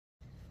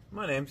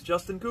My name's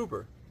Justin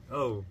Cooper.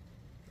 Oh,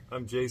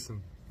 I'm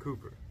Jason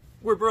Cooper.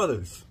 We're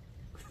brothers.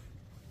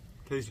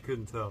 In case you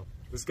couldn't tell.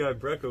 This guy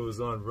Brecka was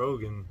on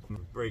Rogan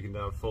breaking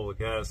down folic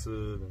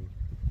acid and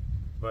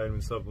vitamin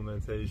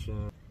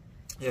supplementation.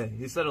 Yeah,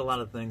 he said a lot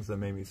of things that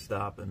made me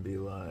stop and be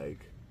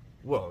like,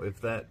 whoa,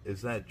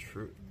 is that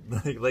true?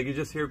 like you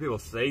just hear people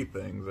say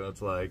things and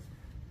it's like,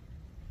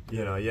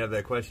 you know, you have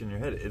that question in your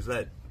head, is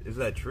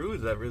that true?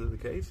 Is that really the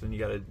case? And you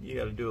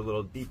gotta do a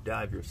little deep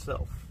dive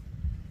yourself.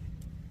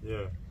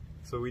 Yeah.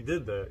 So we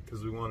did that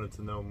because we wanted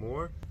to know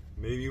more.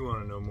 Maybe you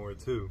want to know more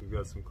too. We've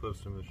got some clips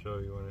from the show.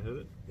 You want to hit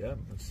it? Yeah,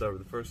 let's start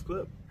with the first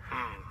clip.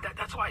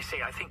 That's why I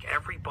say I think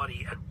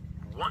everybody at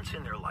once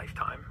in their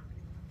lifetime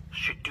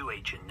should do a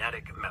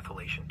genetic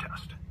methylation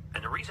test.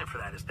 And the reason for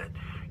that is that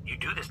you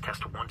do this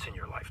test once in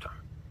your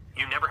lifetime.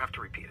 You never have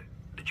to repeat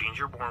it. The genes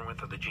you're born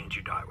with are the genes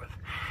you die with.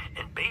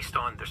 And based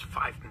on, there's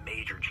 5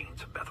 major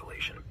genes of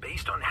methylation.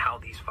 Based on how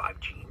these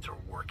 5 genes are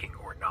working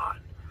or not,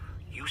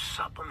 you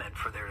supplement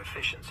for their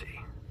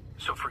deficiency.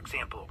 So for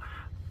example,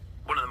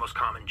 one of the most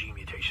common gene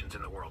mutations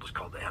in the world is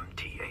called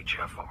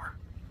MTHFR.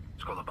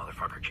 It's called a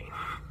motherfucker gene.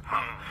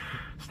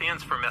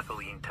 Stands for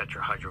methylene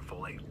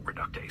tetrahydrofolate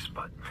reductase,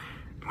 but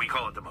we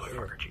call it the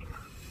motherfucker gene.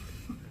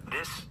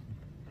 This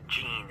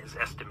gene is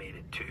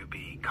estimated to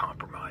be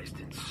compromised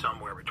in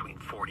somewhere between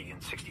 40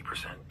 and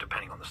 60%,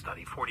 depending on the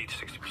study. 40 to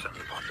 60% of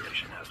the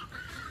population has.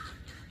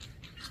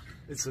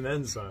 It's an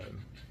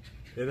enzyme.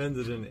 It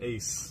ended in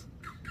ACE.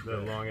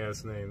 That long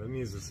ass name. That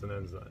means it's an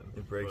enzyme.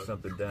 It breaks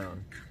something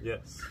down.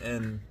 Yes.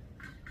 And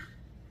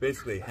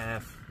basically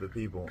half the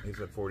people, he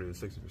said 40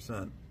 to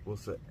 60%, will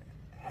say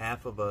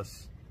half of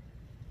us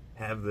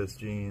have this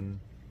gene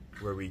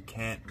where we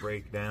can't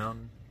break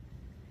down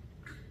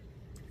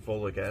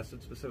folic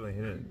acid specifically.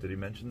 Did he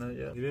mention that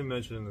yet? He didn't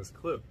mention it in this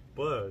clip,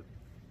 but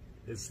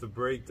it's the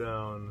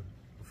breakdown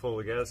of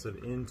folic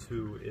acid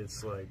into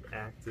its like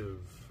active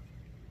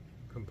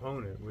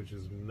component, which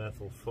is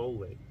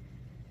methylfolate,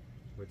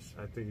 which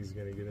I think he's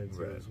going to get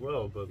into as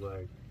well. But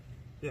like,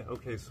 yeah,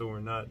 okay, so we're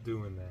not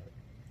doing that.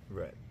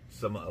 Right.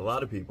 A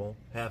lot of people,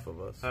 half of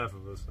us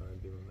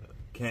aren't doing that.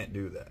 Can't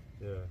do that.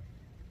 Yeah.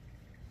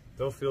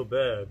 Don't feel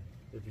bad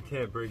if you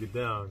can't break it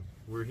down.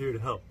 We're here to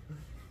help.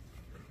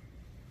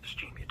 This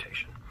gene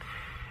mutation.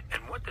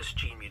 And what this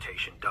gene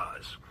mutation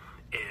does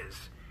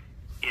is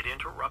it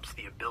interrupts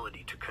the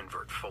ability to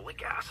convert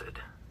folic acid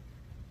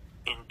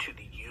into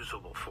the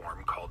usable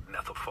form called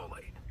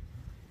methylfolate.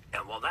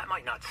 And while that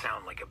might not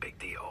sound like a big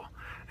deal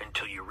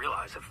until you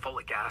realize that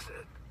folic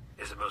acid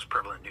is the most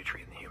prevalent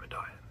nutrient in the human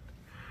diet.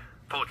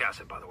 Folic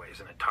acid, by the way, is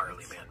an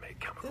entirely man-made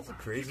chemical. That's a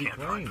crazy you can't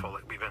claim. Find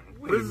folic.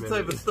 What is this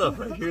type of stuff?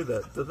 I hear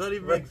that. Does that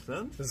even make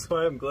sense? That's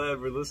why I'm glad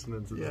we're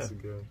listening to this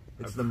again.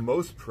 It's the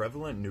most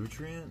prevalent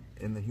nutrient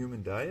in the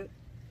human diet?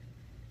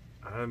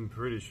 I'm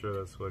pretty sure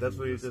that's what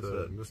he just said.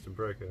 Mr.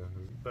 Brecka.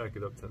 Back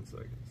it up 10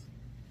 seconds.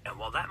 And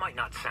while that might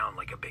not sound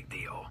like a big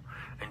deal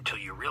until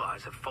you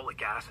realize that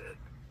folic acid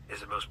is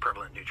the most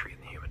prevalent nutrient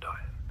in the human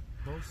diet.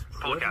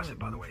 Folic acid,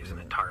 by the way, is an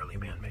entirely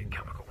man-made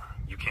chemical.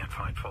 You can't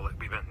find folic.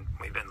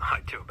 We've been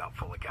lied to about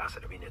folic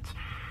acid. I mean,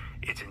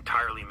 it's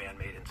entirely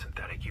man-made and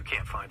synthetic. You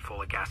can't find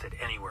folic acid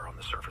anywhere on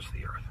the surface of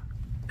the earth.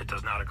 It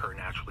does not occur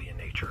naturally in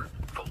nature.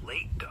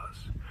 Folate does,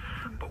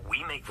 but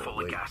we make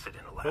folic acid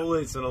in a lab.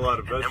 Folate's in a lot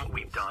of vegetables. And then what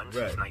we've done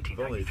since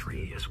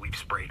 1993 is we've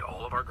sprayed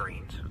all of our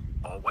grains,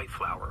 all white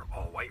flour,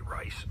 all white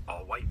rice,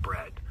 all white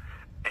bread,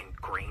 and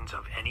grains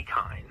of any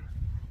kind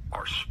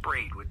are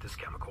sprayed with this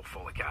chemical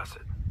folic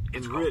acid.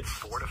 It's called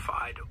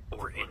fortified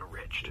or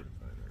enriched.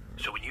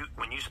 So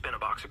when you spin a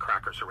box of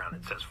crackers around,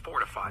 it says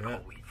fortified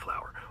whole wheat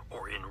flour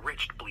or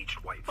enriched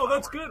bleached white flour. Oh,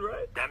 that's good,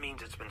 right? That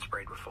means it's been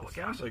sprayed with folic acid.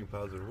 Sounds like a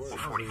positive word. Well,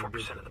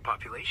 44% of the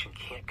population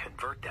can't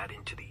convert that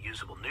into the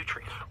usable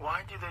nutrient.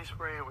 Why do they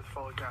spray it with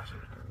folic acid?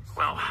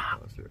 Well,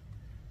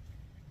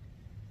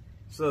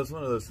 so it's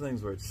one of those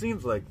things where it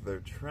seems like they're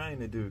trying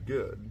to do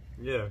good.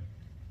 Yeah.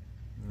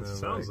 It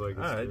sounds like it's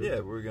all right, good. yeah,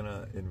 we're going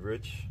to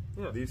enrich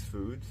these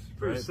foods,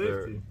 right?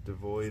 They're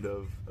devoid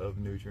of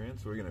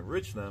nutrients. We're going to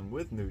enrich them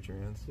with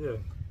nutrients. Yeah.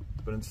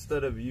 But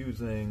instead of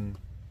using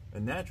a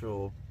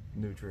natural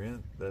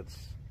nutrient that's,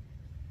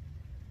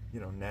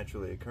 you know,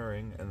 naturally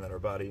occurring and that our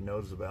body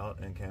knows about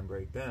and can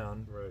break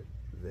down,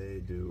 they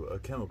do a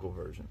chemical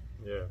version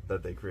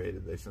that they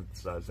created. They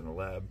synthesized in a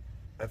lab.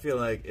 I feel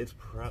like it's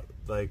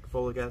like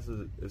folic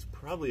acid is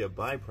probably a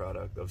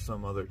byproduct of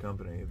some other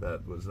company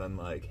that was then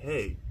like,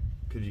 hey,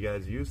 could you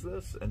guys use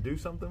this and do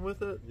something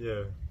with it?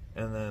 Yeah.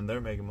 And then they're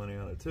making money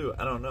on it too.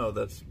 I don't know.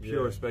 That's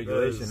pure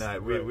speculation.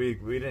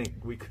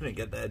 We couldn't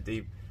get that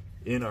deep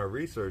in our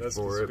research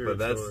for it, but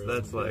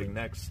that's like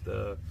next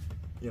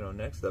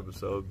next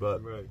episode.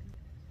 But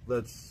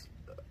let's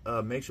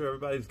make sure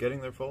everybody's getting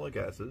their folic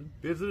acid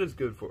because it is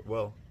good for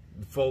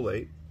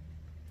folate.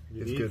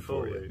 It's good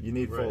for you. You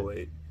need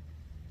folate.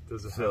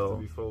 Does it have to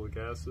be folic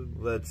acid?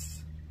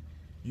 Let's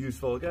use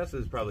folic acid.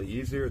 It's probably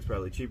easier. It's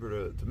probably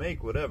cheaper to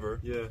make. Whatever.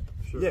 Yeah.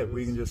 Sure. Yeah,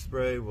 we can just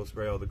spray. We'll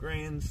spray all the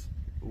grains,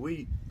 the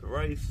wheat, the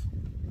rice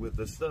with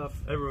this stuff.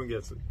 Everyone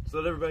gets it.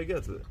 So that everybody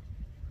gets it.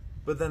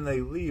 But then they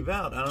leave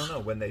out, I don't know,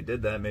 when they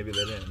did that, maybe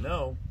they didn't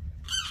know,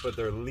 but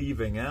they're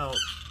leaving out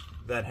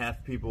that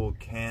half people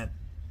can't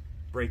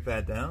break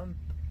that down.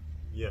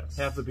 Yes.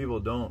 Half the people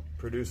don't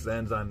produce the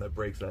enzyme that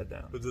breaks that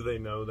down. But do they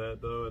know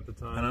that, though, at the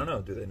time? I don't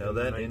know. Do they know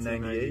that in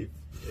 98?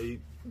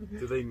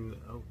 Do they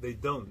know? They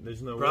don't.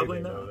 There's no Probably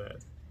way they not. know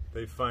that.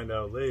 They find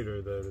out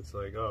later that it's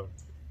like, oh.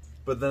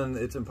 But then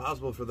it's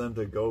impossible for them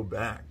to go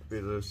back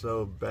because they're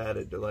so bad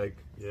at, like...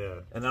 Yeah.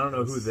 And I don't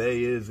know who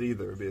they is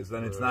either, because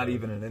then it's not Right.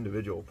 even an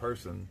individual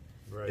person.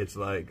 Right. It's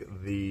like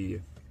the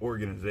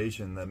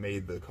organization that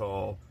made the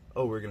call,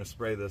 oh, we're going to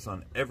spray this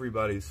on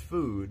everybody's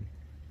food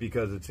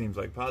because it seems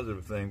like a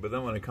positive thing. But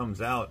then when it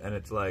comes out and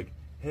it's like,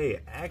 hey,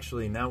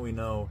 actually now we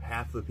know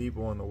half the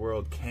people in the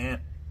world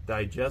can't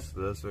digest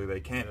this or they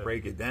can't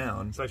break it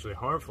down. It's actually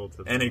harmful to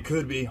them. And it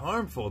could be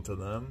harmful to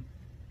them.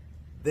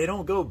 They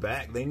don't go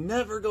back. They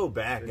never go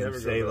back and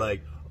say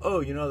like, oh,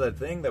 you know that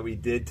thing that we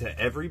did to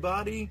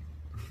everybody?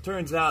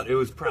 Turns out it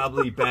was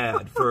probably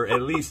bad for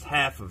at least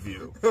half of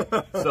you.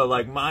 So,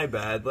 like, my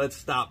bad. Let's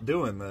stop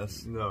doing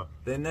this. No.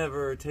 They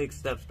never take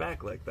steps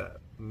back like that.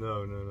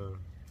 No.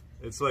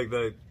 It's like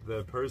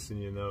that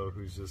person you know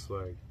who's just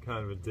like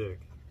kind of a dick.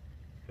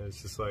 And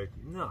it's just like,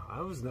 no,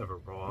 I was never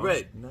wrong.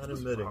 Right. Not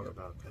admitting wrong it.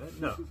 about that.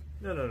 No.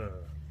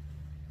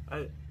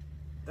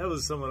 That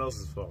was someone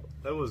else's fault.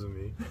 That wasn't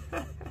me.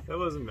 That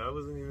wasn't me. I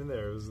wasn't even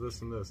there. It was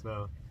this and this.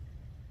 Now,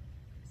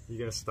 you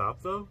gonna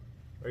stop though?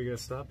 Are you gonna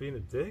stop being a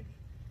dick?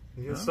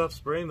 You gonna stop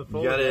spraying the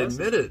folic You gotta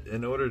acid? admit it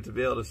in order to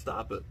be able to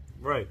stop it.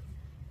 Right.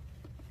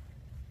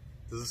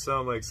 Does it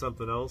sound like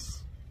something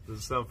else? Does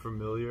it sound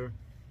familiar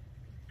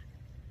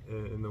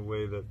in the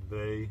way that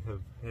they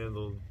have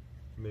handled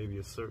maybe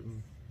a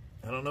certain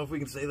I don't know if we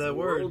can say that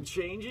word.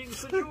 world-changing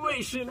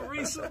situation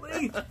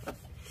recently?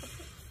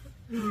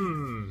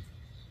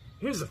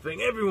 Here's the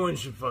thing everyone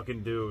should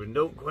fucking do, and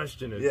don't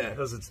question it,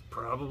 because it's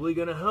probably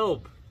gonna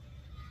help.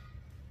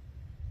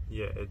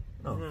 Yeah,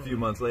 A few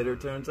months later,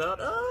 it turns out,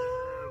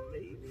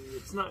 maybe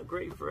it's not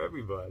great for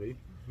everybody.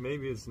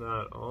 Maybe it's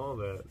not all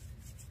that.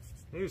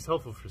 Maybe it's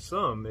helpful for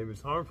some. Maybe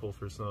it's harmful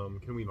for some.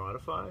 Can we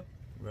modify?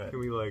 Right. Can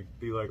we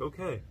be like,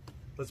 okay,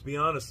 let's be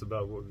honest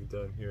about what we've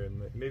done here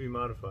and maybe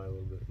modify a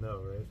little bit? No,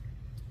 right?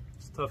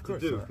 It's tough to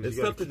do. It's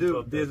tough to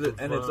do,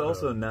 and it's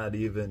also not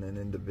even an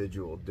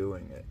individual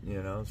doing it,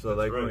 you know? So,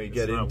 like, when we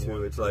get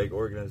into it's like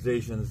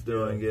organizations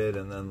doing it,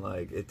 and then,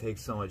 like, it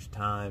takes so much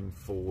time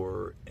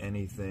for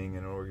anything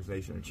in an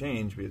organization to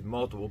change because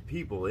multiple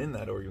people in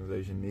that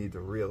organization need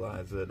to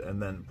realize it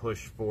and then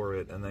push for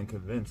it and then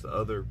convince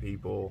other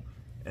people.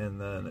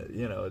 And then,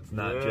 you know, it's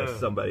not just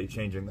somebody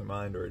changing their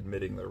mind or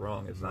admitting they're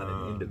wrong. It's not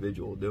an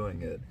individual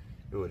doing it.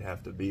 It would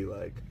have to be,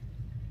 like,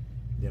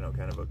 you know,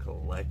 kind of a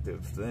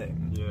collective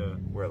thing. Yeah.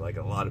 Where, like,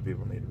 a lot of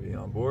people need to be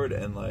on board.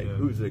 And, like,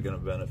 who's it going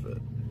to benefit?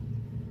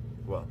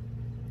 Well,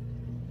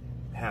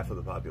 half of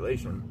the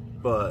population.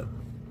 But,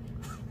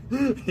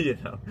 you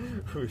know,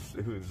 whose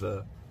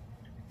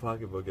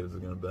pocketbook is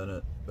it going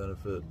to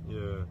benefit?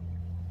 Yeah.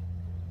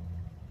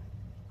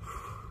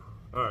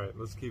 All right,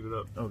 let's keep it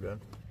up. Okay.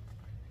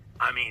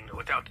 I mean,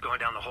 without going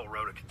down the whole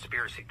road of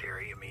conspiracy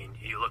theory, I mean,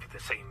 you look at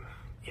the same,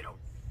 you know,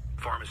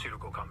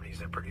 pharmaceutical companies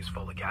that produce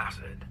folic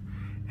acid,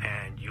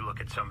 and you look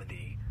at some of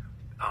the,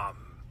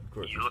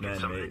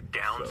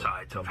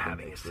 downsides of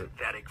having a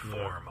synthetic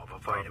form of a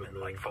vitamin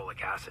like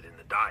folic acid in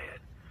the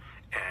diet,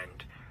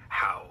 and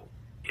how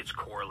it's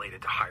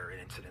correlated to higher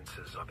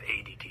incidences of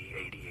ADD,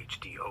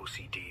 ADHD,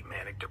 OCD,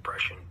 manic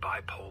depression,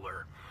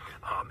 bipolar.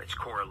 It's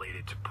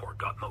correlated to poor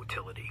gut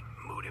motility,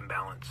 mood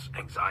imbalance,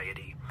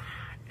 anxiety,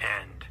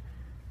 and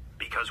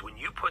because when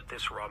you put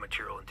this raw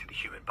material into the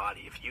human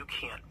body, if you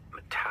can't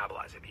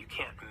metabolize it, if you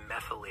can't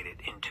methylate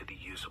it into the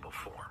usable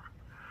form,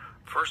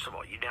 first of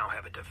all, you now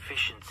have a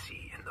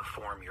deficiency in the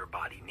form your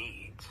body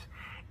needs,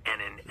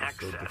 and an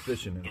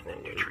excess in the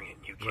nutrient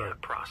you can't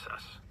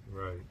process.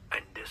 Right.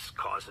 And this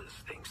causes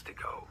things to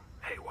go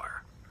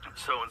haywire.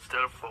 So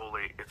instead of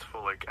folate, it's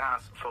folic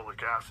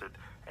acid.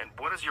 And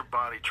what does your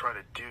body try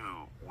to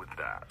do with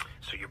that?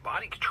 So your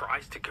body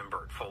tries to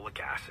convert folic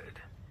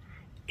acid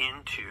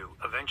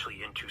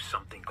eventually into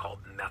something called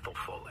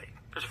methylfolate.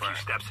 There's a few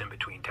steps in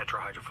between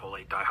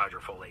tetrahydrofolate,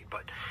 dihydrofolate,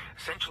 but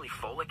essentially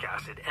folic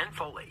acid and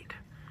folate,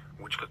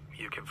 which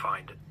you can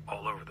find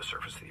all over the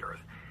surface of the earth,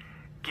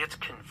 gets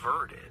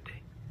converted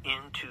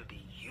into the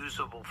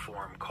usable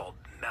form called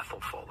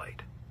methylfolate.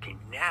 Okay,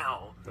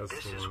 now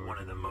this is one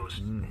of the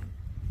most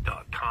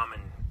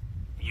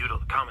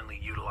commonly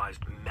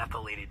utilized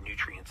methylated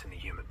nutrients in the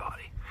human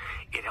body.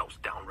 It helps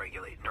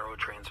downregulate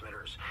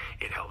neurotransmitters.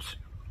 It helps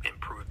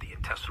improve the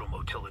intestinal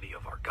motility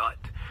of our gut.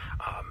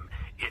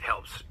 It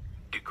helps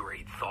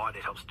degrade thought.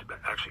 It helps to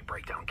actually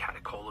break down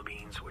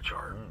catecholamines, which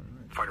are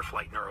fight or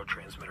flight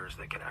neurotransmitters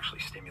that can actually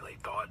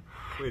stimulate thought.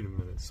 Wait a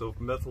minute. So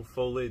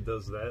methylfolate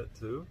does that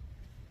too?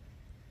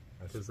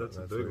 Because that's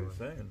a big one.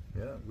 Saying.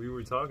 Yeah. We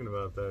were talking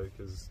about that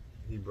because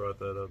he brought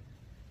that up.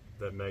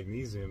 That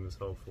magnesium is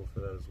helpful for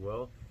that as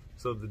well.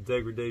 So the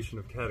degradation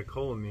of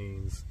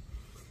catecholamines,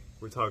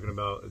 we're talking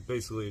about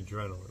basically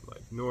adrenaline,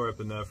 like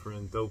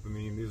norepinephrine,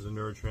 dopamine. These are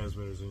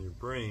neurotransmitters in your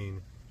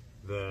brain.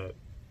 that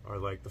are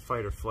like the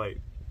fight or flight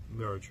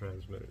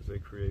neurotransmitters. They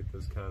create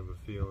this kind of a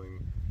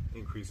feeling,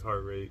 increased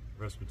heart rate,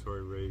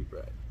 respiratory rate.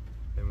 Right.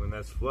 And when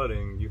that's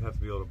flooding, you have to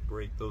be able to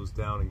break those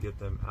down and get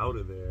them out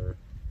of there.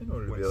 In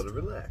order to be able to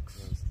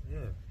relax. Yeah.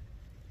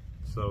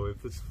 So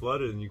if it's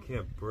flooded and you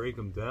can't break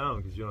them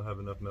down because you don't have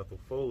enough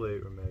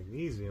methylfolate or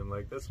magnesium,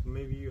 like that's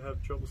maybe you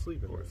have trouble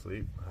sleeping. Poor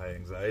sleep, high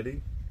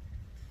anxiety.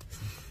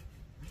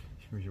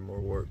 You're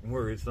more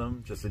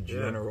worrisome, just a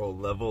general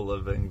level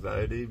of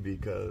anxiety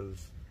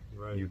because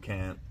you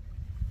can't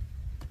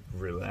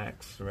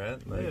relax,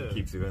 right? Like it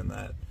keeps you in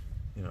that,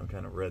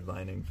 kind of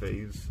redlining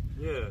phase.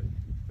 Yeah.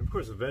 Of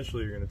course,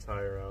 eventually you're going to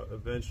tire out.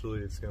 Eventually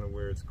it's going to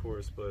wear its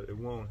course, but it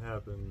won't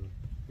happen.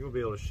 You won't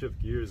be able to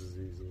shift gears as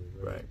easily.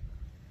 Right.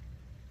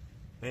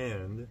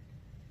 And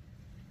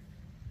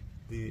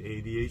the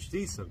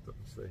ADHD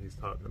symptoms that he's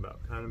talking about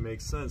kind of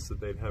makes sense that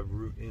they'd have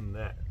root in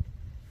that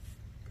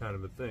kind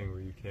of a thing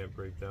where you can't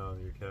break down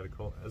your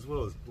catechol, as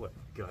well as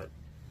gut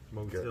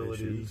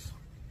motility,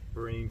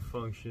 brain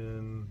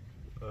function,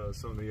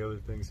 some of the other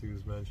things he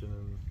was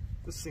mentioning.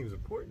 This seems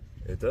important.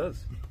 It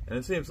does. And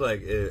it seems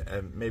like,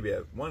 and maybe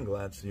at one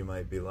glance you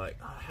might be like,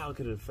 how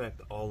could it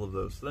affect all of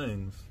those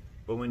things?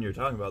 But when you're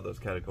talking about those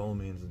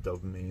catecholamines and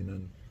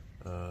dopamine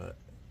and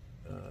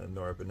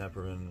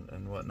norepinephrine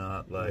and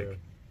whatnot,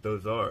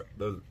 those,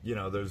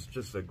 there's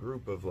just a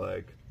group of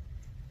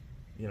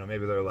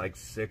maybe there are like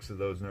 6 of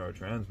those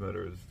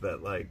neurotransmitters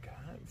that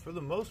for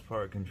the most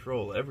part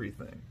control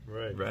everything.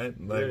 Right? When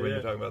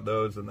you're talking about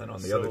those, and then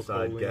on the other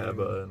side,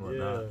 GABA and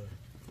whatnot.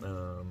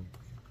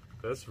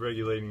 That's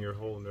regulating your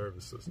whole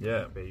nervous system,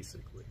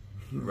 basically.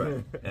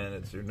 Right. And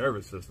it's your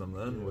nervous system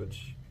then,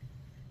 which,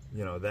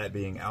 that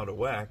being out of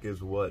whack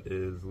is what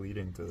is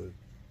leading to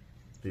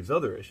these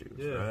other issues,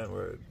 right?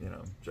 Where,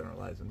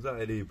 generalized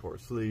anxiety, poor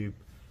sleep,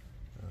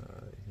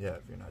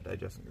 if you're not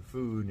digesting your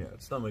food, you have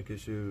stomach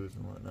issues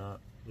and whatnot.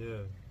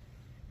 Yeah.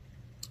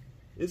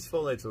 Is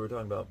folate, so we're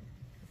talking about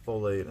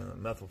folate and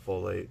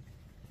methylfolate.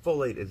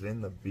 Folate is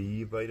in the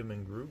B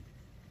vitamin group.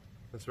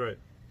 That's right.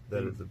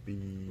 That is a B.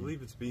 I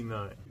believe it's B9.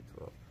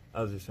 B12.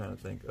 I was just trying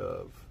to think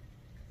of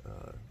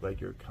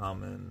your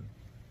common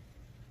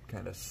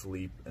kind of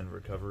sleep and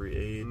recovery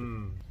aid.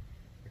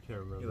 I can't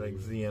remember. Like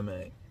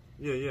ZMA.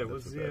 Yeah.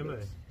 What's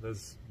ZMA?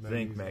 That's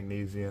zinc,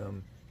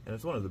 magnesium, and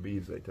it's one of the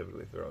B's they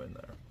typically throw in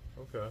there.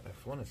 Okay.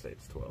 I want to say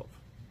it's 12.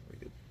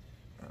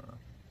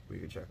 We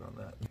could check on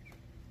that.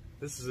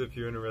 This is if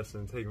you're interested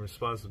in taking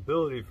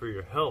responsibility for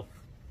your health.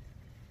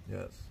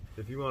 Yes.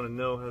 If you want to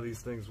know how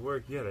these things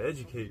work, you got to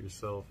educate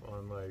yourself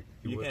on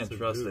you can't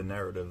trust a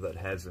narrative that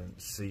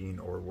hasn't seen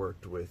or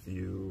worked with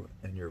you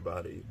and your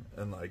body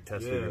and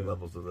testing your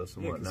levels of this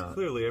and whatnot.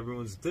 Clearly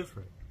everyone's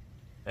different.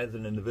 As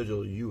an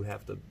individual, you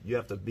have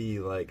to be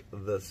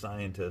the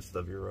scientist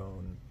of your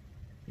own,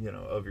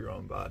 of your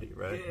own body,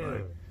 right? Yeah.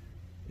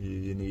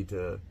 You need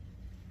to.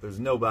 There's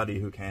nobody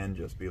who can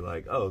just be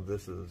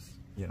this is,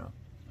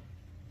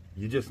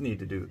 you just need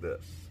to do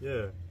this.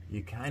 Yeah.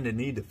 You kind of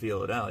need to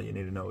feel it out. You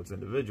need to know it's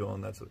individual,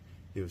 and that's what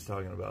he was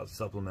talking about,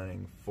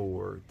 supplementing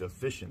for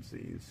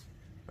deficiencies,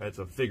 right?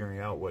 So figuring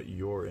out what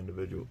your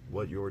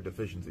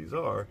deficiencies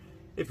are.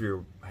 If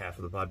you're half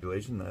of the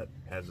population that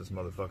has this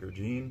motherfucker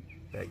gene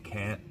that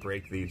can't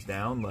break these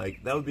down,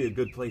 that would be a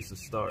good place to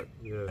start.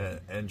 Yeah.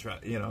 And try,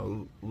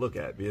 look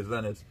at, because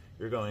then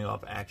you're going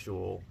off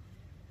actual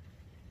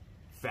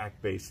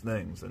fact-based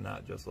things and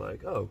not just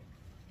let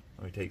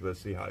me take this,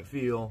 see how I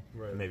feel,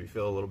 and maybe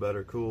feel a little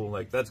better, cool.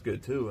 That's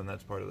good too, and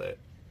that's part of that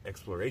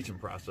exploration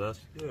process.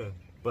 Yeah.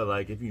 But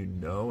if you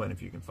know, and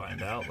if you can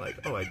find out,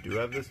 I do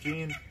have this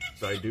gene,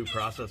 so I do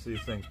process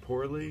these things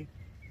poorly,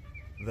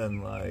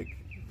 then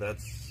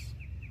that's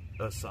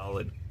a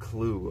solid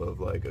clue of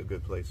a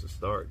good place to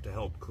start to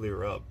help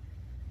clear up,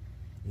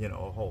 a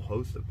whole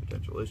host of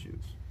potential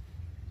issues.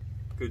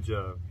 Good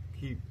job.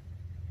 Keep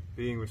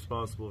being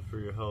responsible for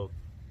your health,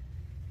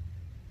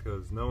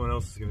 because no one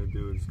else is going to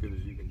do it as good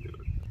as you can do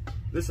it.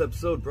 This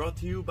episode brought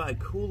to you by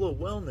Kula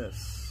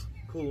Wellness.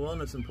 Kula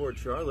Wellness in Port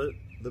Charlotte,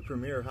 the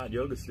premier hot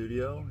yoga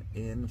studio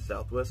in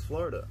Southwest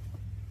Florida.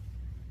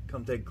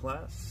 Come take a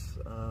class,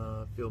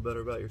 feel better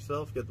about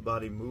yourself, get the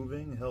body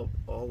moving, help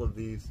all of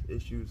these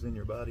issues in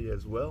your body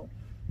as well.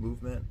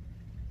 Movement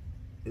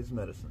is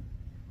medicine.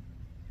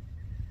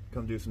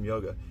 Come do some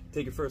yoga.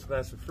 Take your first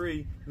class for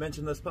free.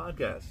 Mention this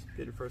podcast.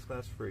 Get your first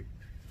class for free.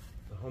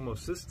 The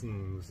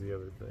homocysteine was the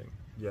other thing.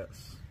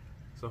 Yes.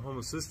 So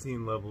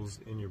homocysteine levels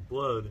in your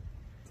blood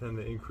tend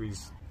to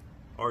increase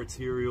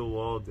arterial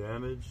wall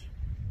damage,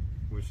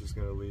 which is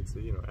going to lead to,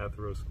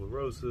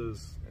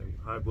 atherosclerosis and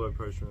high blood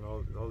pressure and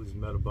all these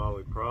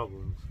metabolic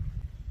problems.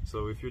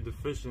 So if you're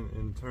deficient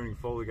in turning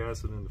folic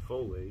acid into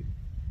folate,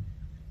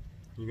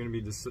 you're going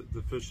to be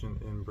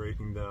deficient in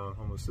breaking down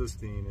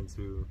homocysteine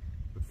into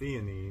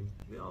theanine.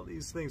 All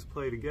these things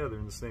play together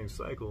in the same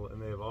cycle,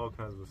 and they have all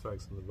kinds of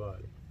effects on the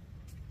body.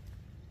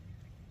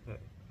 Hey,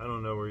 I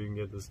don't know where you can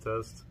get this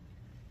test,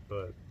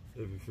 but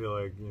if you feel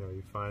like,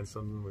 you find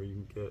something where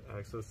you can get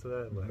access to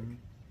that,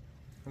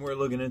 And we're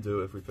looking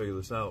into it. If we figure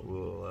this out,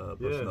 we'll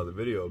post another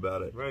video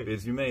about it. Right.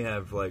 Because you may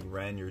have like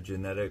ran your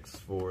genetics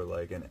for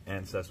like an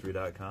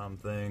Ancestry.com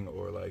thing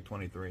or like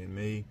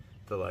 23andMe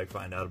to like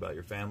find out about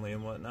your family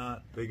and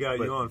whatnot. They got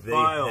but you on they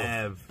file. They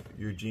have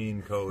your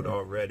gene code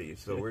already.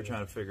 So we're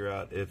trying to figure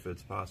out if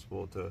it's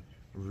possible to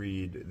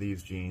read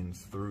these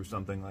genes through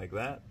something like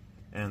that.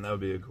 And that would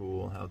be a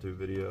cool how-to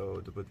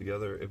video to put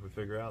together if we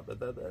figure out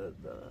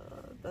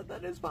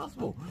that is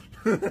possible.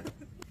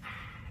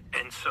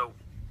 And so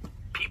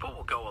people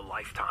will go a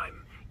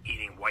lifetime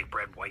eating white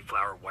bread, white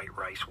flour, white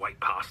rice, white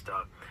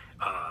pasta,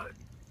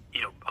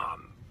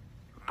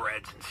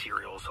 breads and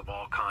cereals of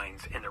all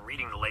kinds, and they're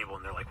reading the label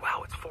and they're like,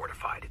 wow, it's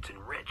fortified, it's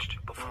enriched.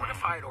 But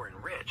fortified or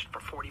enriched for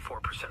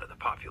 44% of the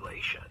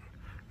population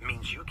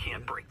means you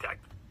can't break that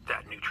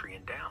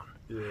nutrient down.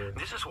 Yeah.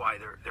 This is why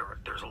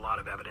there's a lot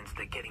of evidence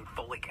that getting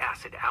folic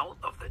acid out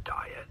of the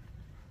diet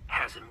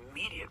has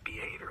immediate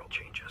behavioral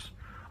changes.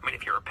 I mean,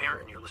 if you're a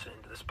parent and you're listening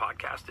to this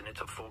podcast and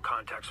it's a full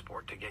contact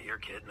sport to get your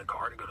kid in the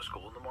car to go to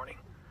school in the morning,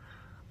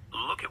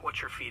 look at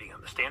what you're feeding them.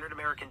 The standard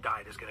American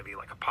diet is going to be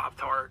like a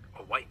Pop-Tart,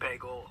 a white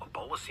bagel, a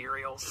bowl of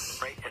cereal,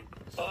 right? And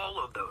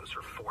all of those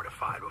are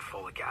fortified with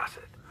folic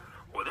acid.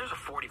 Well, there's a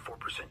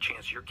 44%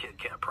 chance your kid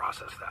can't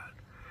process that.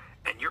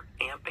 And you're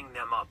amping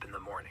them up in the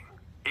morning.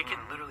 It can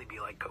literally be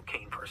like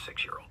cocaine for a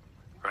 6-year-old,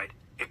 right?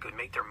 It could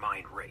make their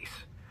mind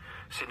race.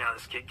 So now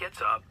this kid gets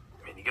up,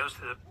 and he goes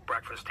to the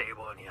breakfast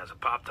table, and he has a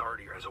Pop-Tart,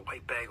 or he has a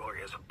white bagel, or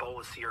he has a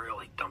bowl of cereal.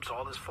 He dumps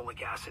all this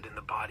folic acid in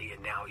the body,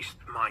 and now his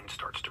mind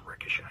starts to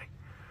ricochet,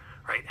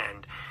 right?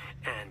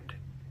 And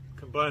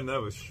combine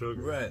that with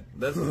sugar. Right.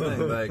 That's the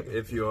thing. Like,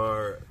 if you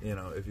are,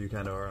 if you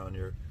kind of are on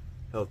your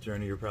health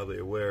journey, you're probably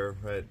aware,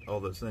 right?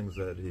 All those things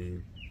that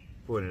he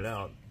pointed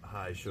out,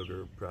 high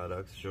sugar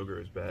products.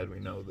 Sugar is bad. We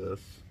know this.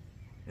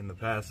 In the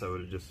past, I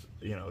would have just,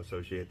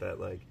 associate that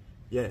like,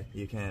 yeah,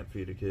 you can't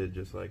feed a kid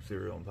just like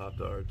cereal and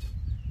Pop-Tarts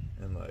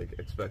and like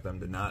expect them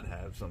to not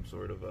have some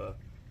sort of a,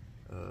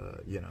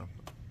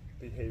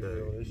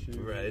 behavioral issue.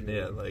 Right,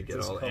 yeah, like get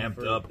all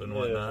amped up and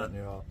whatnot, and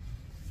you're all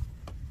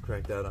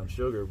cracked out on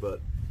sugar,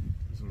 but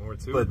there's more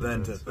to it. But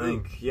then to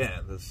think,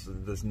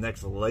 this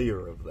next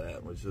layer of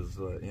that, which is,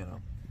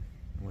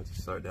 once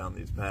you start down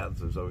these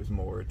paths, there's always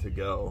more to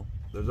go.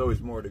 There's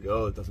always more to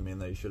go. It doesn't mean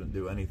that you shouldn't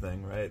do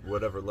anything, right?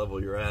 Whatever level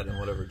you're at and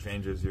whatever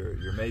changes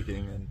you're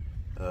making,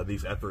 and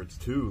these efforts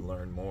to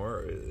learn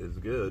more is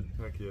good.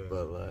 Heck yeah.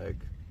 But like,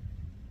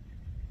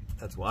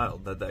 that's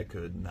wild that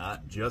could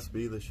not just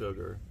be the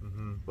sugar,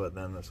 but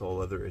then this whole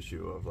other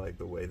issue of like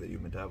the way that you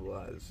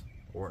metabolize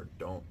or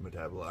don't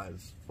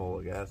metabolize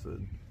folic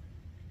acid,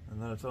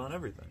 and then it's on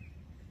everything.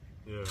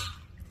 Yeah.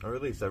 Or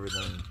at least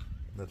everything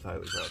that's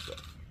highly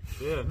processed.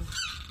 Yeah.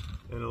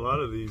 And a lot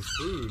of these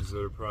foods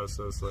that are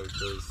processed like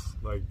this,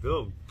 like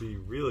they'll be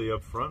really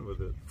upfront with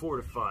it.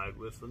 Fortified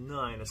with the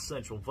 9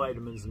 essential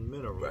vitamins and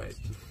minerals. Right.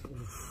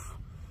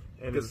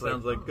 And it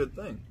sounds like a good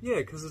thing. Yeah,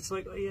 because it's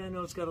like, oh yeah, I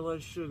know it's got a lot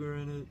of sugar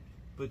in it,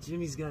 but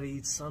Jimmy's got to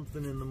eat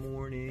something in the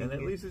morning. And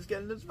at least he's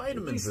getting his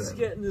vitamins At least he's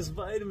getting his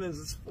vitamins.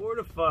 It's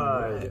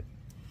fortified. Right.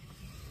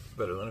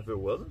 Better than if it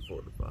wasn't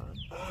fortified.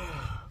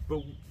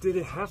 But did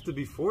it have to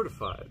be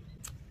fortified?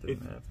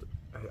 Didn't have to.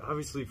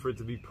 Obviously, for it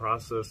to be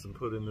processed and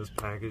put in this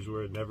package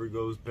where it never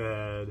goes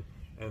bad,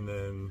 and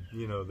then,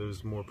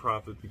 there's more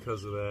profit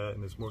because of that,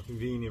 and it's more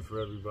convenient for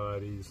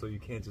everybody, so you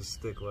can't just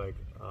stick, like,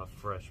 a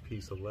fresh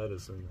piece of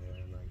lettuce in there.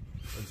 And,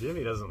 and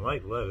Jimmy doesn't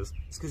like lettuce.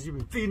 It's because you've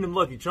been feeding him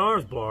Lucky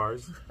Charms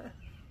bars.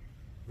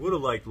 Would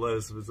have liked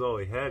lettuce if it's all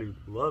he had. He'd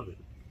love it.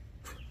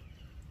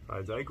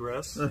 I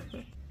digress.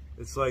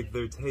 It's like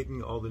they're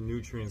taking all the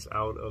nutrients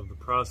out of the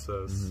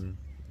process,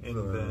 and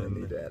so then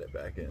need to add it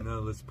back in. No,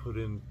 let's put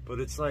in. But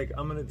it's like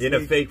I'm gonna in a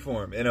fake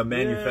form, in a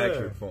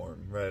manufactured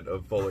form, right,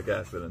 of folic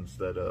acid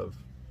instead of,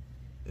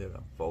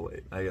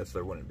 folate. I guess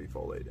there wouldn't be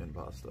folate in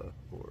pasta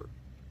or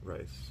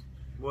rice.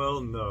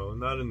 Well, no,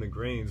 not in the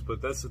grains.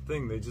 But that's the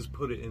thing; they just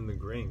put it in the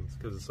grains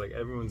because it's like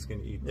everyone's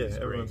gonna eat these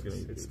everyone's grains.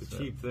 gonna eat It's these, the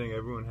cheap thing.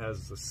 Everyone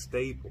has a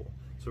staple,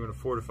 so we're gonna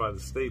fortify the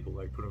staple,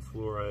 like putting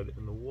fluoride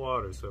in the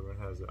water, so everyone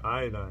has it.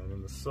 Iodine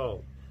in the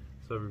salt,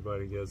 so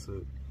everybody gets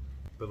it.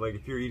 But like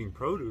if you're eating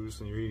produce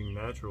and you're eating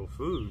natural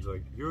foods,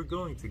 like you're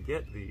going to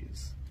get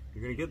these.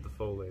 You're going to get the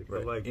folate.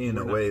 Right. But like in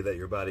a way that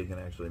your body can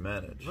actually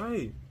manage.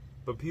 Right.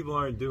 But people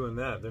aren't doing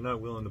that. They're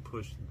not willing to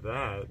push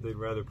that. They'd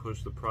rather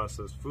push the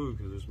processed food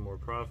because there's more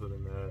profit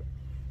in that.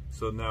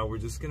 So now we're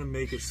just going to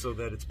make it so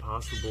that it's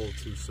possible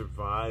to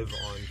survive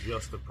on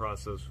just a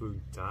processed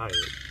food diet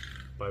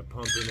by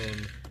pumping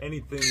in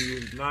anything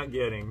you're not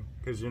getting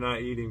because you're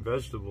not eating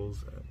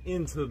vegetables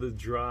into the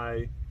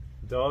dry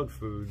dog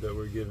food that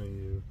we're giving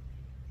you.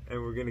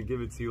 And we're going to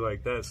give it to you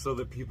like that so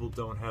that people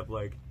don't have,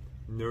 like,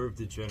 nerve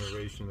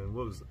degeneration and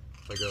what was it?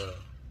 Like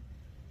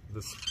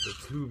the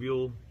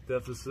tubule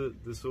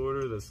deficit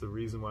disorder. That's the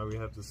reason why we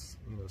have to,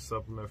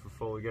 supplement for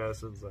folic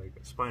acid. It's like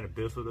spina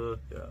bifida.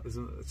 Yeah.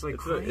 It's like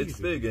crazy. It's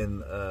big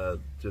in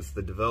just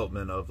the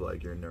development of,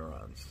 like, your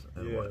neurons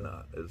and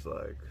whatnot is,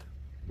 like,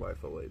 why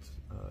folate's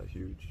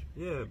huge.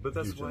 Yeah, but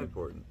that's hugely why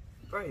important.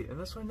 Right, and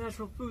that's why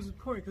natural food is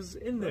important, because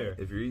it's in there.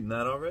 If you're eating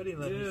that already,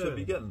 then you should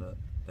be getting it,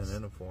 and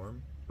in a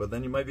form. But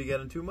then you might be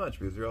getting too much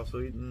because you're also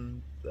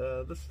eating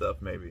this stuff,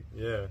 maybe.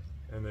 Yeah,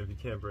 and if you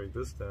can't break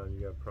this down,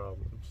 you got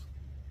problems.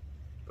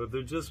 But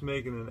they're just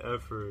making an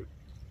effort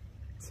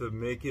to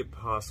make it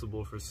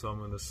possible for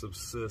someone to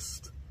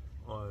subsist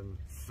on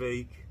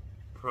fake,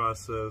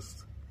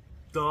 processed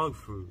dog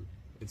food.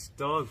 It's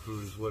dog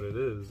food is what it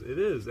is. It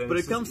is. And but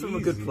it comes from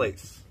a good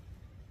place,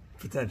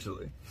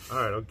 potentially. All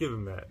right, I'll give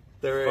them that.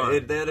 They had a I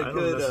good,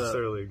 don't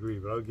necessarily agree,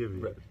 but I'll give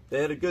you it.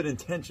 They had a good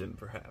intention,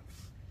 perhaps.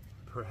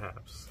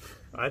 Perhaps.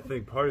 I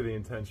think part of the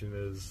intention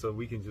is so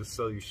we can just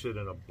sell you shit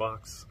in a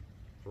box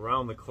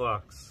around the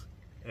clocks,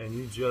 and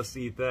you just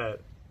eat that,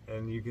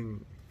 and you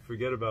can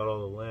forget about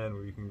all the land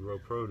where you can grow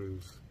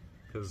produce,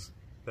 because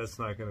that's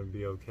not going to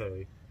be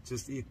okay.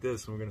 Just eat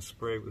this, and we're going to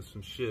spray it with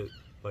some shit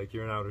like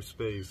you're in outer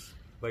space.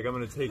 Like I'm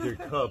going to take your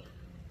cup,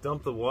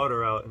 dump the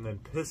water out, and then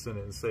piss in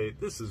it and say,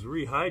 this is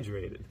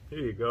rehydrated. Here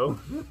you go.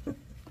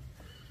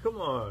 Come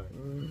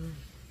on.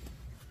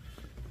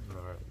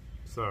 All right.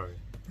 Sorry.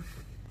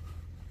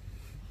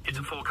 It's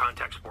a full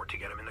contact sport to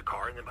get them in the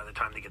car, and then by the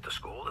time they get to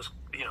school,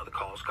 the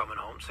call's coming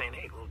home saying,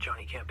 hey, little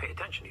Johnny can't pay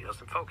attention. He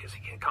doesn't focus.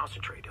 He can't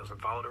concentrate. He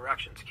doesn't follow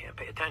directions. He can't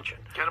pay attention.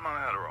 Get him on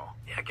Adderall.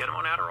 Yeah, get him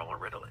on Adderall or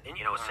Ritalin. And,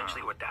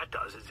 essentially what that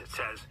does is it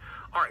says,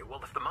 all right, well,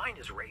 if the mind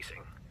is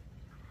racing,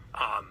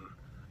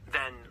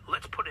 then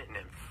let's put an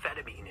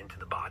amphetamine into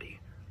the body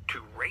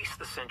to race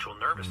the central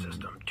nervous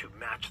system to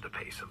match the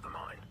pace of the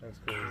mind. That's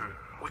crazy.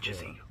 Which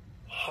is a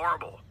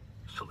horrible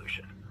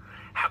solution.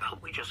 How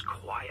about we just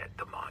quiet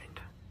the mind?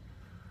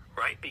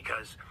 Right?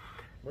 Because,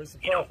 where's the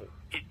profit?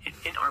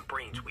 In our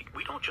brains,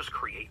 we don't just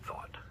create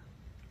thought.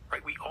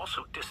 Right? We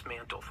also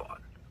dismantle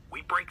thought.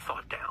 We break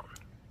thought down.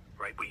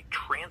 Right? We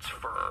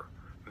transfer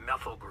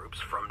methyl groups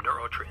from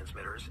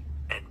neurotransmitters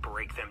and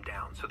break them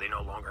down so they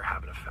no longer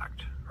have an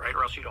effect. Right?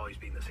 Or else you'd always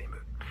be in the same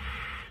mood.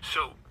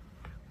 So,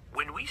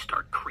 when we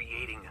start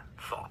creating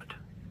thought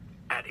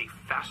at a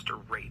faster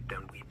rate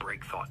than we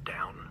break thought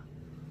down,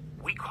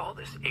 we call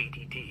this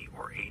ADD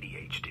or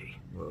ADHD.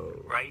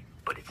 Whoa. Right?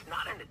 But it's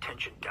not an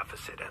attention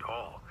deficit at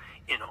all.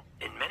 In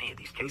many of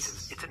these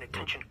cases, it's an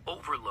attention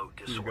overload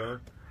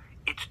disorder.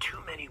 It's too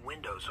many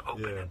windows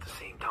open at the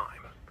same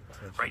time.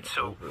 Right?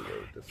 So,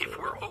 if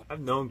we're open...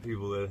 I've known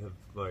people that have,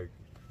 like,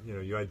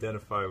 you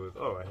identify with,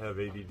 oh, I have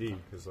ADD,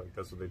 because, like,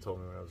 that's what they told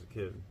me when I was a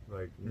kid.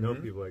 Like, you know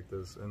people like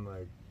this, and,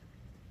 like,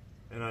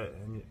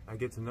 and I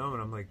get to know them,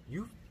 and I'm like,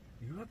 you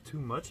have too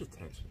much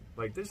attention.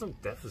 Like, there's no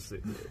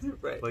deficit here.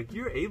 Right. Like,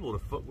 you're able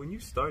to, when you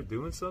start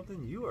doing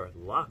something, you are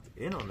locked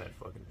in on that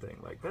fucking thing.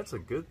 Like, that's a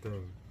good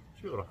thing.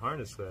 You're able to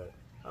harness that.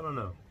 I don't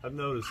know. I've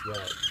noticed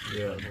that.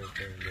 Yeah. That whole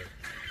thing,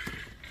 but.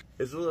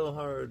 It's a little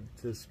hard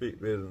to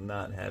speak with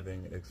not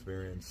having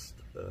experienced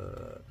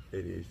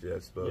ADHD, I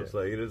suppose. Yeah.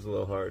 Like, it is a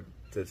little hard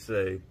to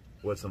say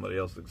what somebody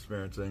else is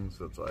experiencing,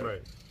 so it's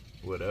like,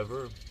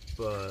 whatever.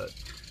 But,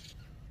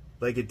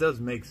 like, it does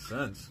make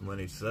sense when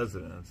he says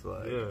it, and it's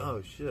like,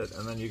 oh, shit.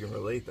 And then you can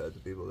relate that to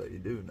people that you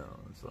do know.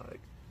 It's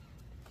like,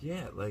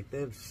 yeah, like,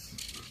 they have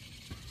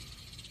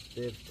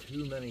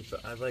too many,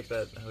 I like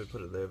that, how he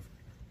put it,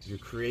 you're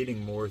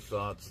creating more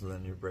thoughts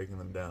than you're breaking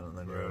them down, and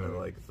then you're in a,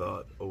 like,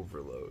 thought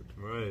overload.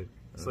 Right.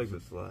 It's like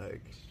just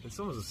like it's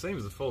almost the same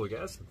as the folic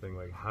acid thing.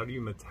 Like, how do you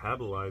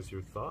metabolize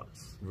your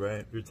thoughts?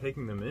 Right. If you're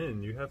taking them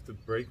in, you have to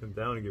break them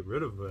down and get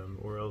rid of them,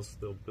 or else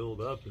they'll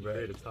build up and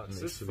create a toxicity. And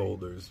these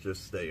folders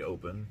just stay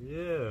open.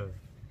 Yeah.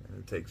 And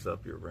it takes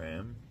up your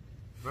RAM.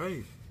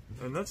 Right.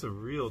 And that's a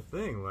real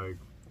thing. Like,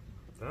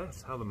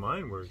 that's how the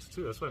mind works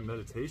too. That's why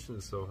meditation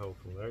is so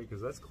helpful, right?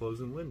 Because that's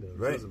closing windows.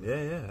 Right. Isn't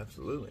it? Yeah.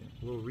 Absolutely.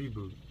 A little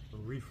reboot, a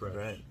refresh.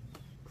 Right.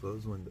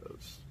 Close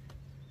windows.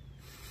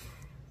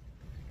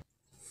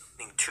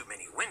 Too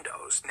many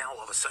windows, now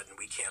all of a sudden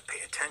we can't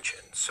pay attention.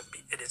 So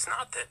it's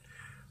not that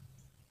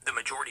the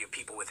majority of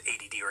people with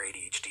ADD or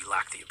ADHD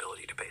lack the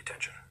ability to pay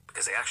attention,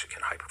 because they actually can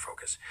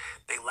hyperfocus.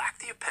 They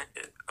lack the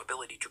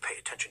ability to pay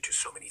attention to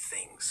so many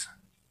things.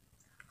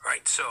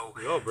 Right? So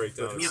we all break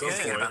down. You're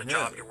thinking about a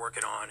job you're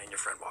working on, and your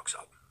friend walks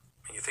up.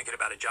 And you're thinking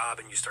about a job,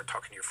 and you start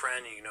talking to your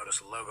friend, and you notice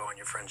a logo on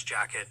your friend's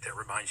jacket that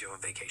reminds you of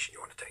a vacation you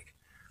want to take.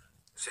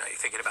 So now you're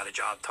thinking about a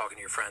job, talking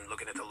to your friend,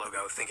 looking at the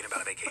logo, thinking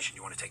about a vacation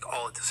you want to take,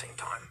 all at the same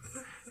time.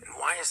 And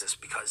why is this?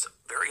 Because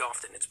very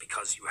often it's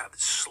because you have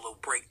this slow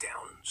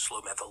breakdown, slow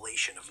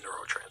methylation of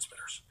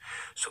neurotransmitters.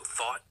 So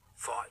thought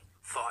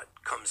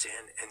comes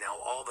in, and now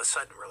all of a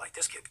sudden we're like,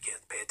 this kid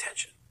can't pay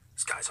attention.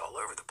 This guy's all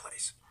over the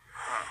place.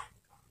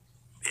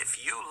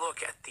 If you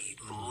look at the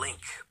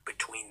link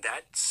between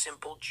that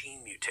simple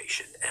gene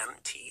mutation,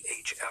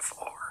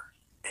 MTHFR,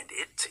 and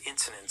its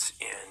incidence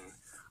in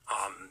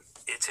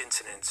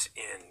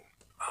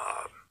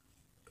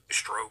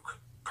stroke,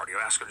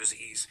 cardiovascular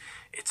disease,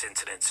 its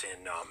incidence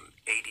in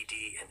ADD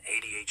and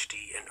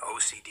ADHD and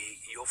OCD,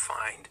 you'll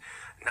find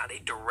not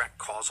a direct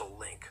causal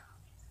link,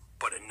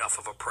 but enough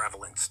of a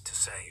prevalence to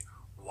say,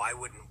 why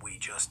wouldn't we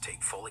just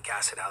take folic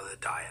acid out of the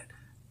diet,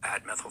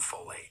 add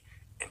methylfolate,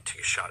 and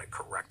take a shot at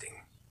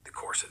correcting the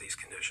course of these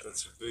conditions.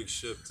 That's a big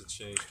ship to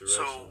change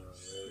direction. So,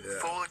 right?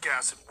 folic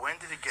acid, when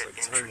did it get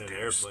It's like turning an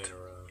introduced airplane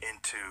around.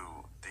 into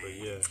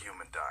the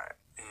human diet?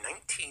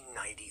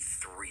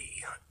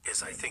 1993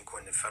 is, I think,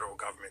 when the federal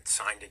government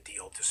signed a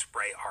deal to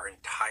spray our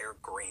entire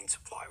grain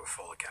supply with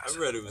folic I acid.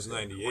 read it was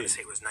I 98. want to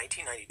say it was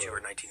 1992 or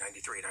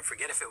 1993, and I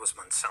forget if it was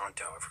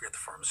Monsanto. I forget the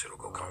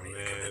pharmaceutical company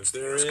that convinced the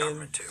U.S.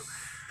 government to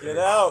Get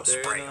out.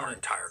 spray our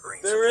entire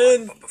grain They're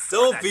supply. in. But before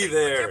Don't that, be Did you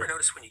there. ever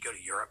notice when you go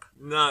to Europe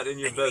Not in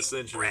your and you best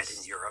eat bread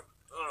in interest. Europe,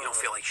 you don't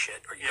feel like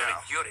shit? Or you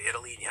go to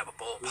Italy and you have a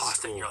bowl of This is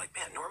pasta and cool. you're like,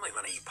 man, normally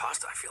when I eat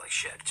pasta, I feel like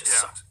shit. It just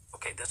sucks.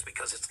 Okay, that's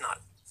because it's not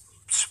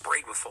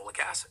sprayed with folic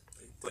acid.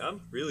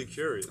 I'm really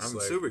curious. I'm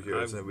like, super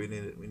curious, and we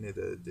need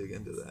to dig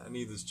into that. I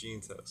need this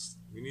gene test.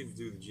 We need to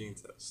do the gene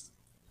test.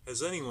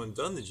 Has anyone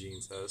done the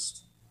gene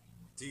test?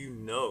 Do you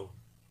know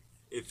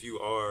if you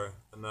are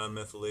a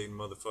non-methylating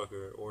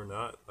motherfucker or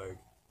not? Like,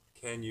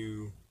 can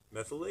you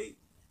methylate?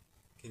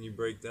 Can you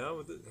break down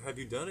with it? Have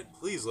you done it?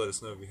 Please let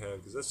us know if you have,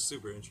 because that's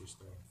super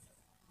interesting.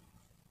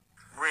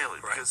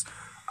 Really? Because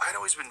I'd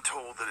always been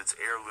told that it's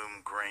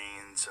heirloom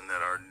grains and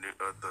that our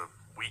the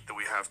wheat that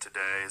we have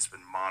today has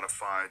been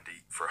modified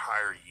for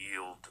higher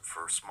yield,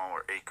 for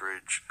smaller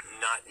acreage.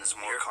 Not It's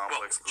more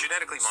complex. Well,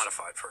 genetically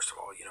modified, first of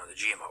all, the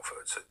GMO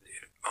foods.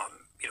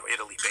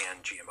 Italy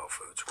banned GMO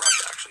foods.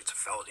 Russia, actually, it's a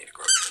felony to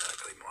grow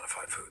genetically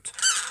modified foods.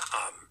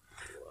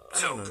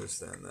 I don't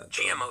understand that,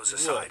 though. GMOs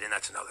aside, and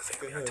that's another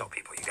thing. I tell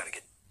people, you got to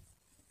get.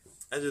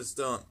 I just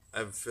don't.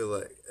 I feel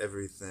like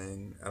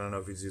everything. I don't know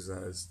if he's using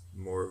that as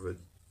more of a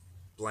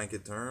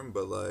blanket term,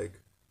 but like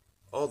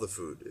all the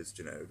food is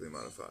genetically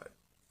modified.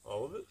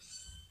 All of it?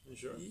 You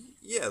sure?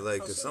 Yeah,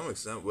 like to some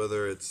extent.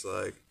 Whether it's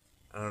like,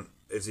 I don't.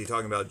 Is he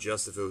talking about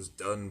just if it was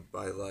done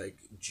by like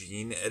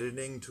gene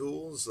editing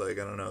tools? Like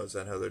I don't know. Is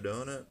that how they're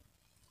doing it?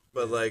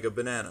 But like a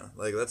banana,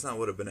 like that's not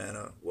what a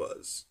banana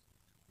was.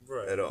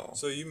 Right. At all.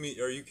 So are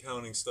you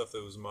counting stuff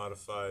that was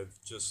modified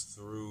just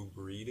through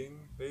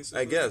breeding,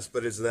 basically? I guess,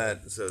 but is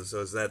that so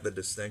is that the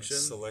distinction?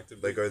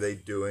 Selective Like, are they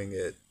doing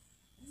it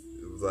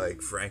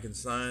like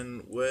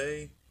Frankenstein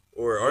way,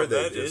 or are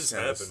they that just is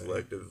kind of happening.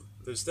 selective?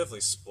 There's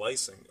definitely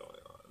splicing going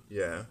on.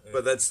 Yeah,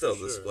 but that's still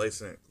for the sure.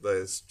 splicing.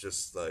 That's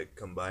just like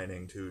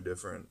combining two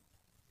different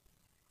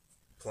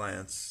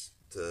plants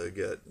to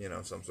get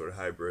some sort of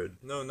hybrid.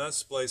 No, not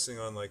splicing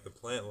on like the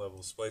plant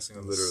level, splicing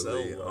on the cell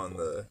Literally level.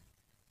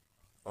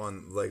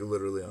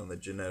 literally on the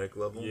genetic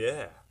level.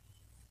 Yeah,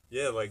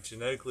 like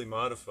genetically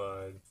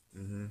modified.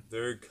 Mm-hmm.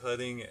 They're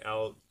cutting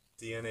out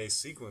DNA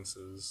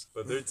sequences,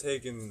 but they're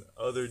taking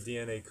other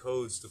DNA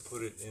codes to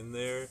put it in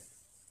there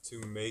to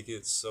make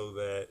it so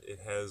that it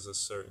has a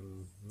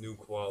certain new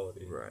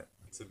quality. Right.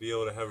 To be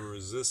able to have a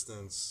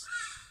resistance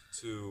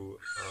to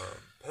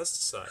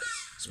pesticides,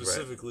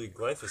 specifically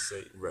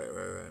glyphosate.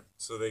 Right.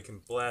 So they can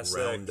blast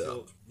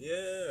Roundup.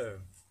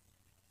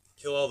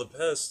 kill all the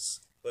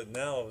pests, but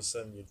now all of a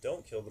sudden you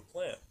don't kill the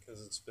plant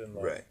because it's been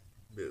like Right.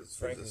 It's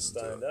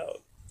Frankensteined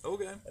out.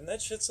 Okay. And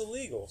that shit's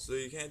illegal. So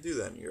you can't do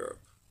that in Europe.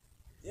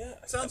 Yeah.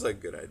 Sounds like a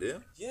good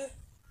idea. Yeah.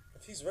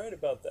 If he's right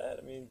about that,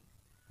 I mean,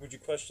 would you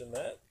question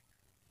that?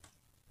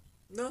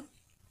 No.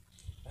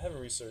 I haven't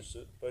researched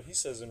it, but he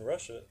says in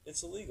Russia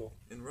it's illegal.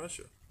 In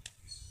Russia.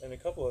 And a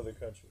couple other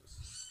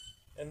countries.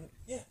 And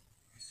yeah.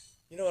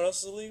 You know what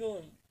else is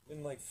illegal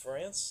in like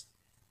France?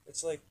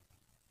 It's like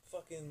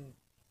fucking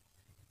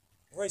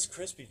Rice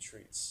Krispie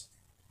treats.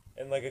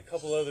 And like a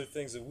couple other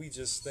things that we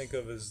just think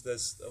of as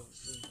that's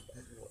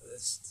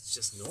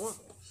just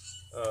normal.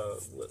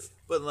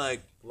 But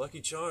like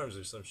Lucky Charms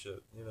or some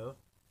shit,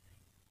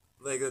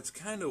 Like, that's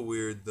kind of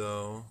weird,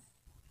 though.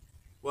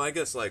 Well, I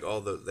guess, like,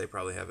 they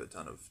probably have a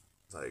ton of,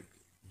 like,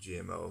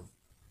 GMO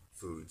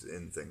foods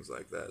in things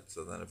like that.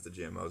 So then if the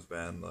GMO's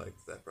banned, like,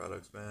 that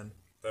product's banned.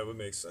 That would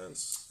make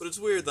sense. But it's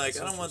weird, like,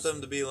 I don't want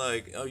them to be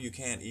like, oh, you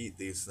can't eat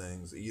these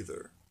things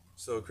either.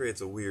 So it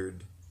creates a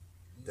weird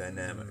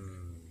dynamic.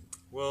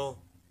 Well,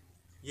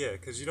 yeah,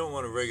 because you don't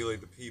want to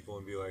regulate the people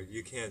and be like,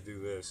 you can't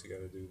do this, you got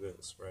to do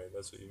this, right?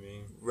 That's what you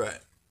mean? Right.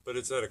 But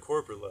it's at a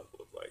corporate level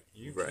of like,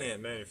 you Right.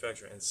 can't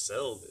manufacture and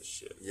sell this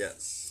shit.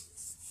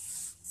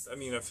 Yes. I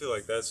mean, I feel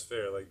like that's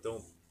fair. Like,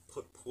 don't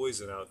put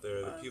poison out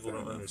there that people fair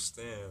don't enough.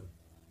 understand,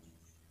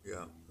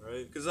 Yeah.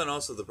 right? Because then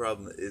also the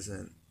problem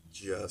isn't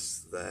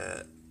just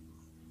that.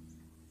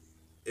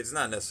 It's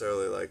not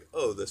necessarily like,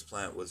 oh, this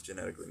plant was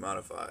genetically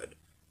modified,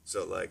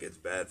 so, like, it's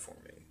bad for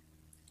me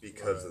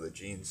because of the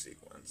gene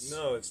sequence.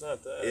 No, it's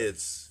not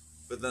that.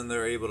 But then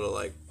they're able to,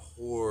 like,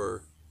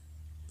 pour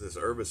this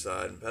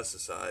herbicide and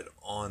pesticide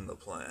on the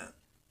plant.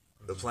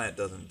 The plant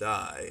doesn't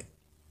die,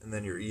 and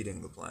then you're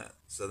eating the plant.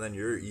 So then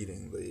you're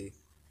eating the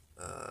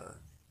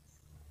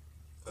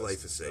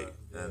glyphosate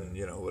and,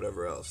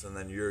 whatever else. And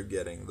then you're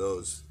getting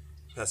those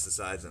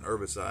pesticides and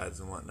herbicides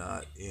and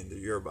whatnot into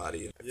your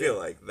body. I feel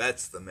like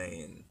that's the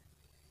main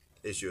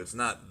issue. It's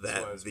not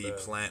that the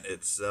plant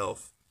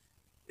itself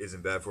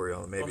isn't bad for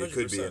you. Maybe it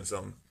could be in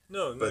some.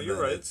 No, but you're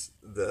then right. It's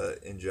the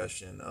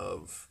ingestion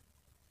of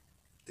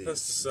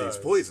these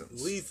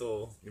poisons.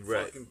 Lethal.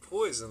 Right. Fucking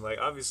poison. Like,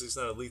 obviously it's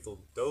not a lethal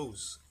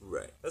dose.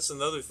 Right. That's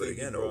another thing. But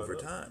again, over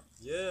time.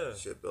 Yeah.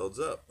 Shit builds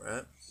up,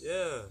 right?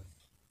 Yeah.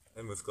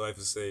 And with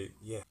glyphosate,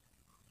 yeah.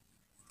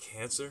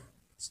 Cancer,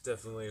 it's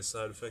definitely a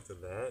side effect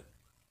of that.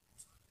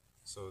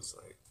 So it's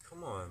like,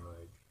 come on,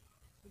 like,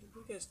 what are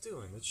you guys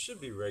doing? It should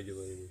be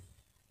regulated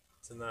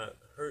to not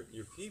hurt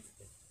your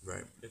people.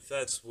 Right. If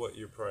that's what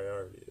your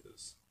priority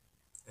is.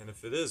 And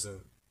if it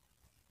isn't,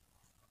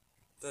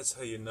 that's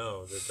how you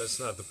know that that's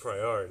not the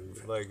priority.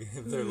 Like,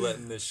 if they're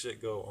letting this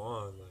shit go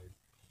on, like...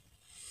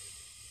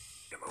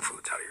 GMO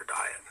foods out of your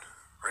diet,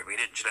 right? We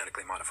didn't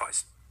genetically modify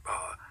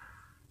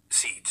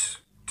seeds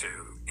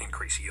to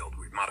increase yield.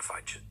 We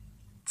modified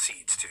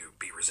seeds to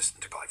be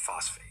resistant to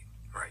glyphosate,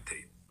 right?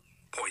 The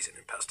poison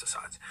in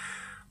pesticides.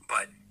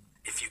 But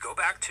if you go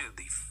back to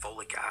the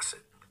folic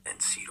acid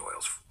and seed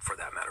oils for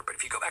that matter, but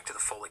if you go back to the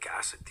folic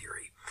acid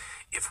theory,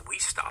 if we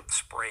stopped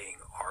spraying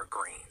our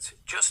grains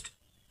just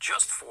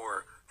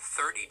for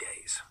 30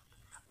 days,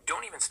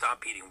 don't even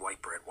stop eating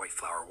white bread, white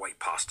flour, white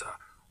pasta,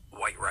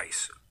 white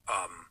rice,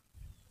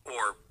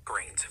 or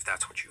grains if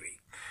that's what you eat.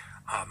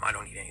 I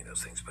don't eat any of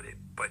those things, but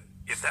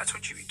if that's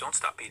what you eat, don't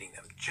stop eating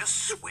them.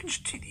 Just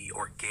switch to the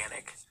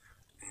organic,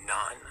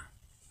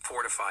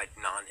 non-fortified,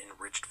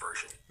 non-enriched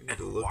version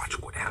and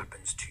watch what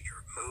happens to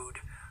your mood,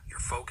 your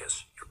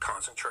focus, your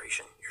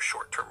concentration, your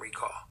short-term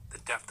recall, the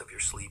depth of your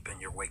sleep,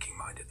 and your waking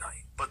mind at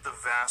night. But the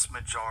vast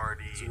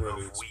majority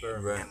of wheat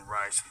Right. and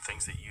rice and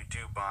things that you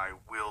do buy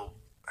will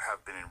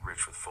have been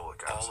enriched with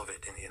folic acid. All of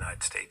it in the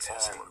United States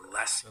is,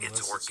 unless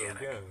it's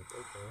organic.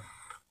 Okay.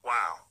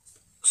 Wow.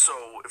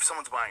 So if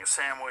someone's buying a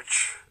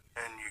sandwich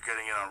and you're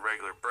getting it on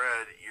regular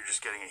bread, you're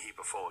just getting a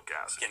heap of folic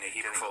acid. Getting a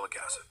heap of folic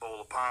acid. A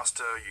bowl of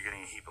pasta, you're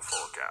getting a heap of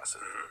folic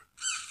acid.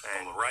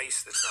 And bowl of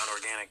rice that's not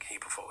organic,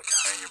 heap of folic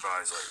acid. And your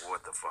body's like,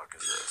 what the fuck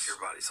is this? Your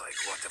body's like,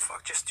 what the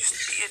fuck? Just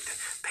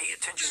pay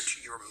attention to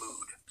your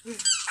mood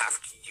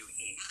after you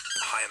eat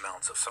high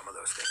amounts of some of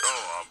those things.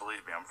 Oh,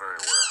 believe me, I'm very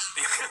aware.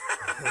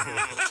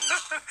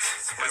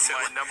 It's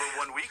my number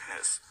one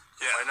weakness.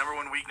 Yeah. My number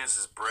one weakness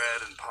is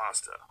bread and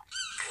pasta.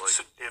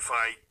 Like, if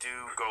I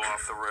do go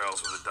off the rails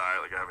with a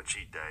diet, like I have a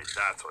cheat day,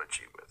 that's what I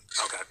cheat with.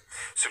 Okay.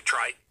 So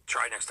try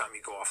next time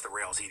you go off the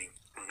rails eating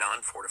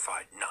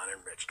non-fortified,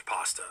 non-enriched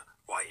pasta,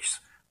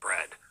 rice,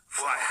 bread.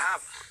 Well, I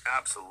have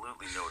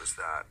absolutely noticed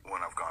that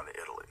when I've gone to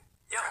Italy.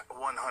 Yeah.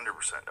 100%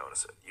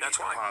 notice it. You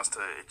That's eat the why. pasta,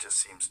 it just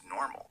seems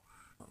normal.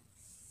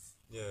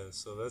 Yeah,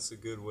 so that's a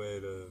good way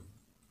to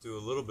do a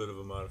little bit of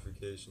a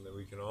modification that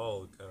we can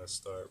all kind of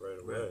start right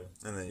away.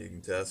 And then you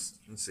can test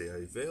and see how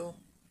you feel,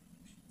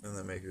 and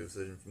then make a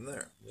decision from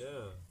there.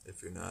 Yeah.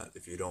 If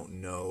you don't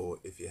know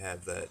if you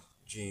have that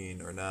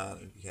gene or not,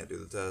 and you can't do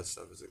the test,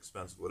 stuff is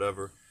expensive,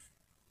 whatever,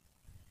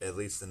 at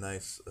least a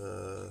nice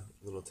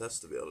little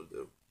test to be able to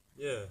do.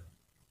 Yeah.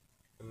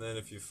 And then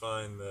if you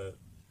find that,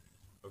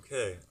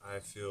 okay, I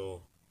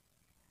feel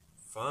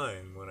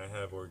fine when I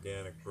have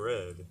organic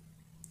bread,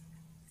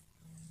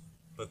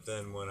 but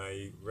then when I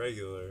eat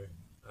regular,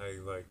 I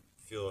like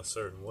feel a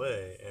certain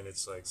way, and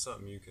it's like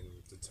something you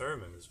can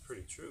determine is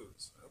pretty true.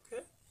 It's like,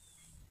 okay.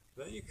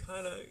 Then you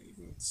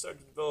can start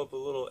to develop a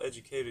little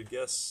educated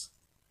guess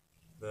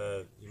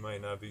that you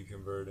might not be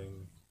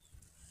converting.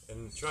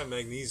 And try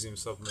magnesium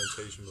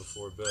supplementation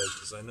before bed,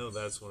 because I know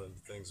that's one of the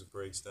things that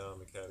breaks down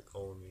the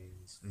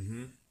catecholamines.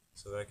 Mm-hmm.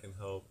 So that can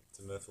help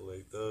to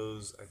methylate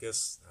those. I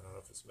guess, I don't know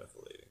if it's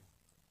methylating,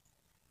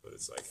 but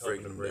it's like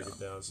helping to break it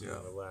down so you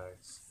can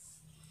relax.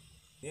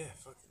 Yeah,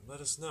 fucking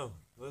let us know.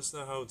 Let us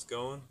know how it's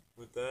going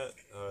with that.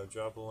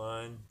 Drop a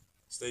line.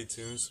 Stay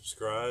tuned.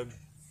 Subscribe.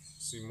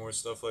 See more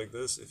stuff like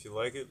this. If you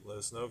like it, let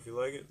us know if you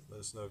like it. Let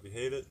us know if you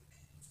hate it.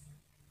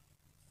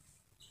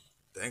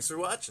 Thanks for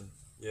watching.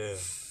 Yeah.